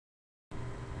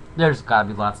There's gotta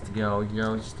be lots to go, you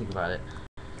know, just think about it.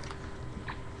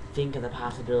 Think of the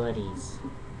possibilities.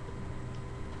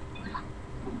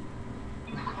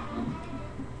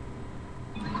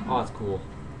 Oh, that's cool.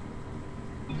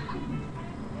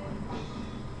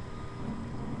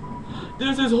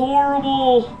 This is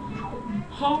horrible!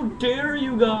 How dare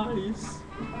you guys?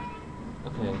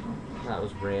 Okay, that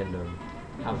was random.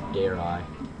 How dare I?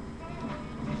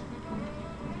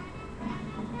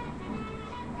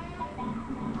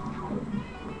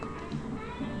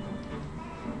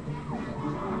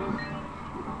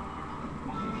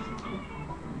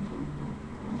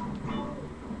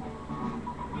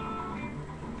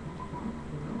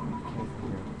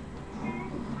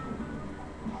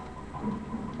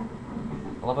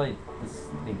 I love how this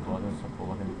thing goes. It's so cool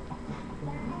looking.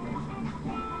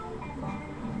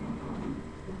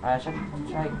 I should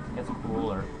try to get some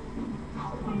cooler. It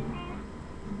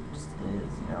just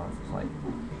is, you know. It's just like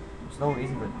there's no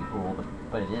reason for it to be cool,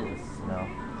 but it is, you know.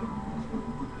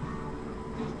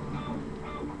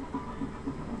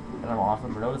 And I'm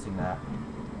awesome for noticing that.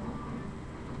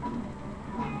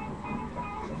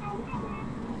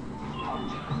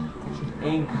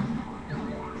 Ink.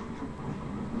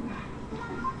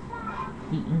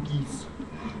 The inkies.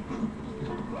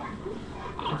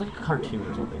 It's like a cartoon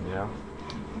or something, you know?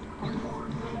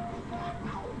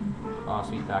 Oh,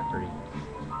 Sweet Factory.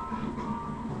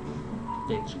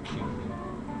 It's cute.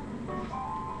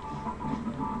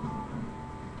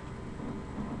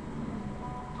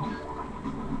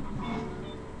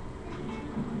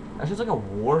 That's just like a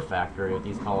war factory with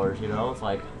these colors, you know? It's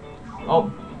like,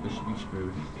 oh, we should be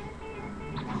screwed.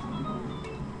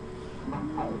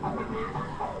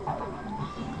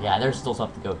 Yeah, there's still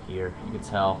stuff to go here. You can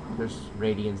tell. There's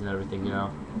radians and everything, you know?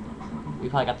 We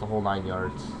probably got the whole 9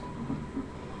 yards.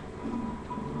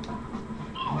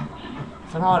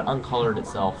 Somehow it uncolored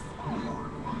itself.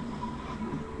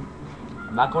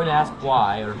 I'm not going to ask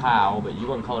why or how, but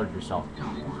you uncolored yourself.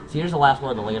 See, here's the last one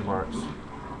of the landmarks.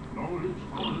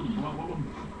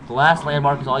 The last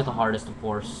landmark is always the hardest, of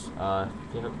course.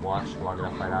 If you haven't watched long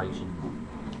enough by now, you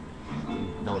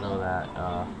don't know that.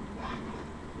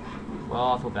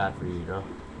 Well, I feel bad for you, you know?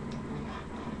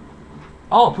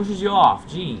 Oh, it pushes you off.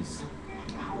 Jeez.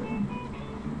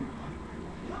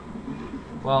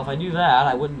 Well, if I knew that,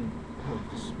 I wouldn't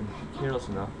have just been careless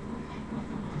enough.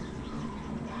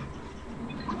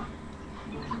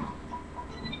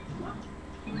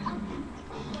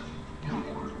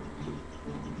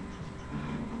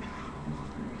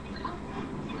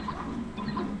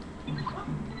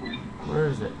 Where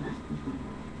is it?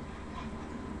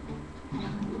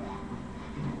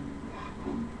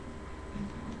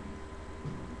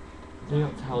 They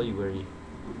don't tell you where you...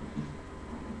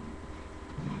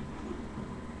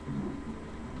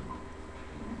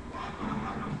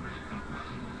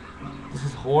 This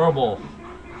is horrible.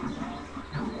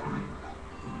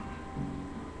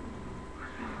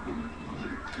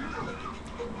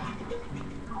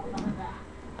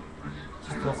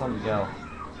 Just still something to go.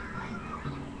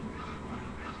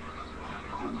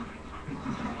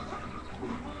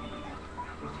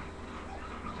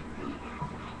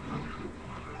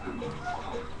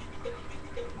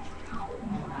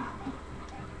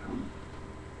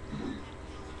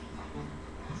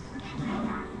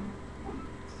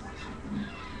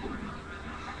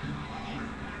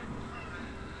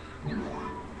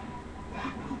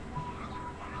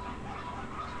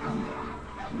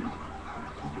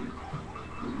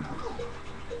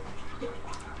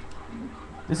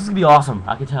 This is gonna be awesome,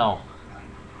 I can tell.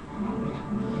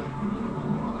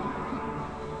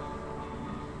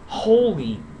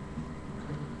 Holy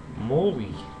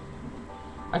moly.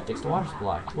 I fixed the water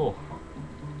supply, cool.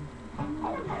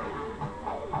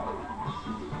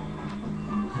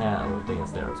 Yeah, that little thing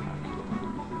that's there is kind of cute.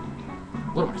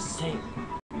 What am I saying?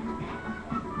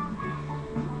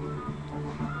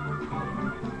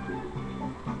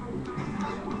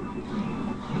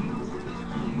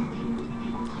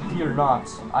 Fear not,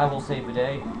 I will save the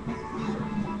day.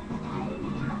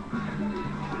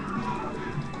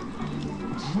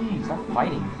 Jeez, stop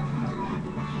fighting.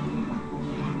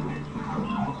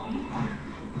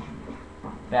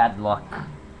 Bad luck.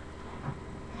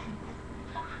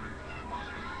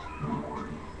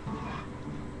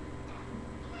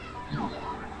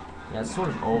 Yeah, it's sort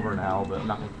of over now, but I'm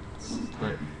not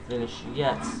gonna finish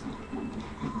yet.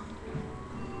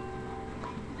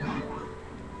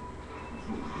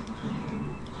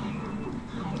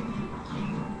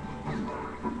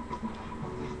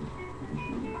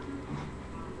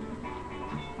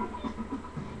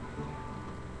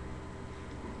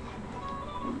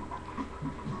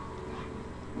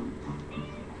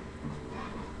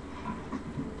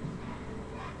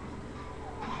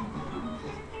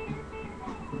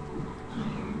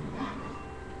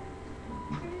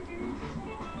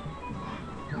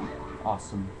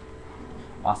 awesome.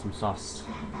 Awesome sauce.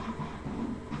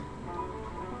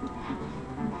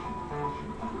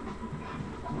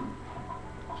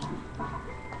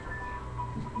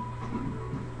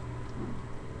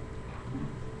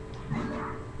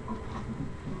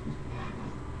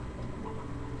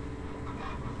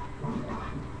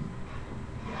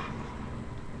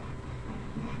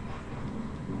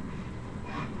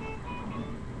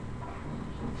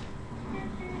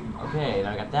 Okay,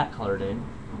 now I got that colored in.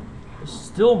 There's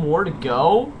still more to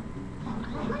go.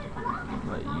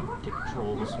 But you take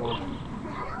control of this one.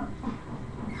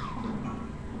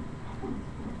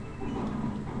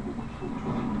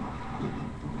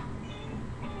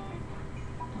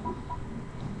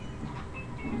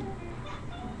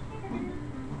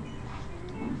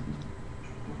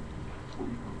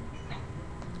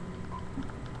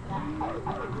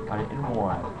 Got it in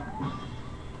one.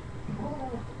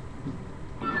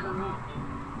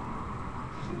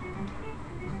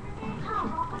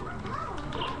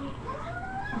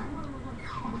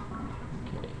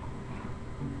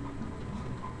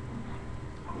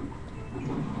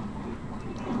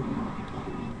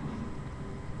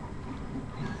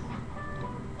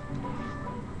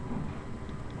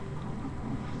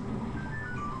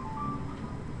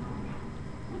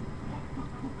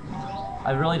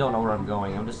 I really don't know where I'm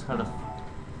going. I'm just kind of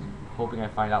hoping I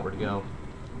find out where to go.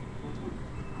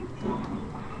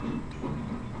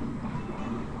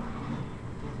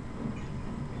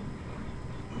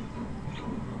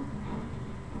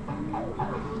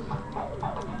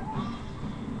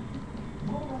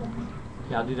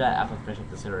 Okay, I'll do that after I finish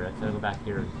up this area. I gotta go back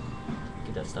here and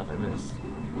get that stuff I missed.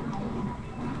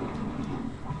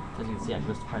 As you can see, I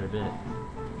missed quite a bit.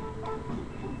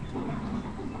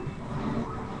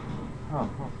 Oh,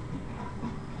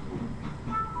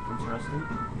 interesting.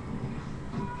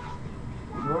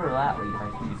 Where that lead, I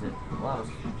can use it. Well, that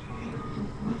was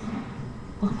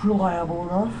looked reliable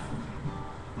enough.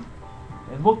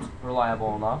 It looked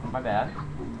reliable enough. My bad.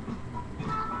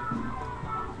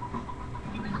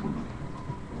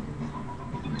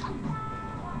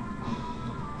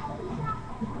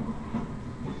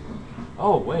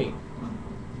 Oh wait.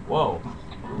 Whoa.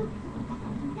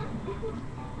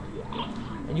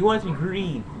 And you want it to be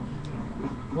green.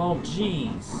 Well,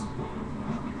 jeez.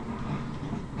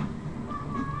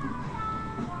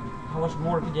 How much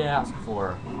more could you ask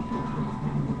for?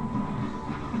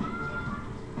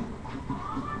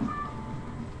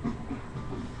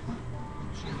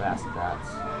 Shoot fast at that.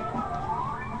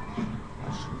 I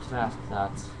shoot fast at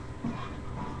that.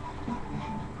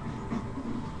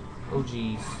 Oh,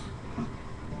 jeez.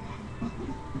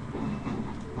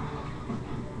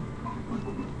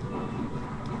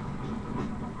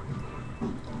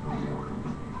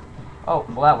 Oh,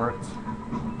 well that worked.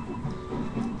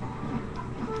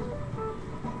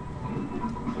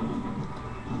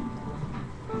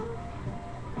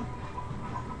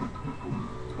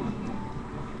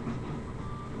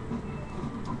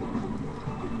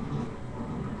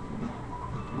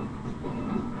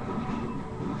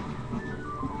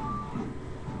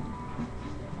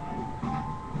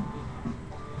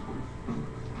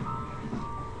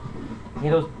 Hey,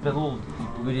 those little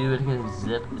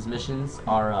zip missions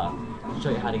are show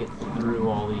you how to get through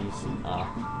all these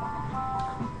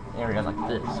areas like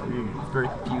this. It's very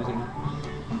confusing.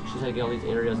 Shows how to get all these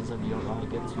areas and stuff you don't know how to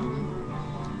get to.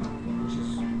 Which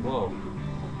is whoa.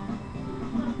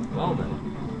 Well then.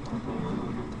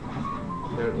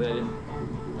 Apparently I didn't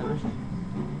that mission.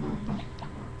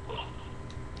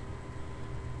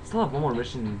 Still have one more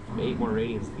mission, 8 more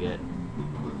ratings to get.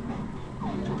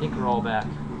 Which I think are all back.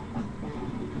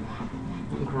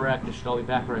 Correct, it should all be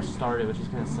back where I started, which is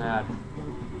kind of sad.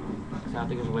 Because I don't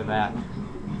think there's a way back.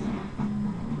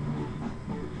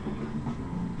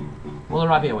 Well, there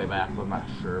might be a way back, but I'm not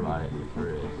sure about it, if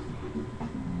there is.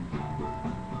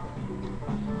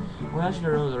 Well, actually, I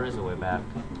know there is a way back.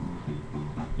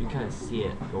 You can kind of see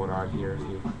it going on here if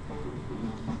you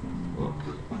look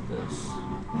at this.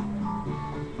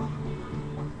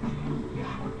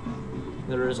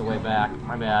 There is a way back,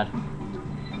 my bad.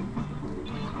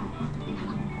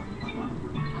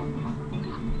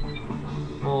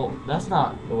 Well, that's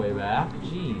not the way back.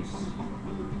 Jeez.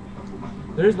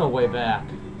 There is no way back.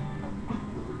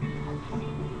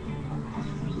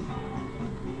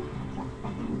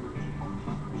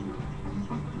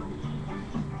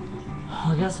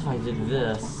 I guess if I did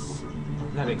this,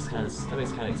 that makes kind of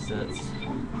sense.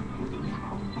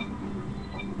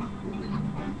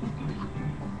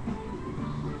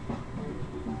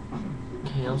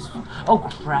 Okay, oh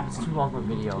crap! It's too long for a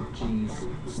video. Jeez,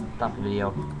 stop the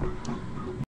video.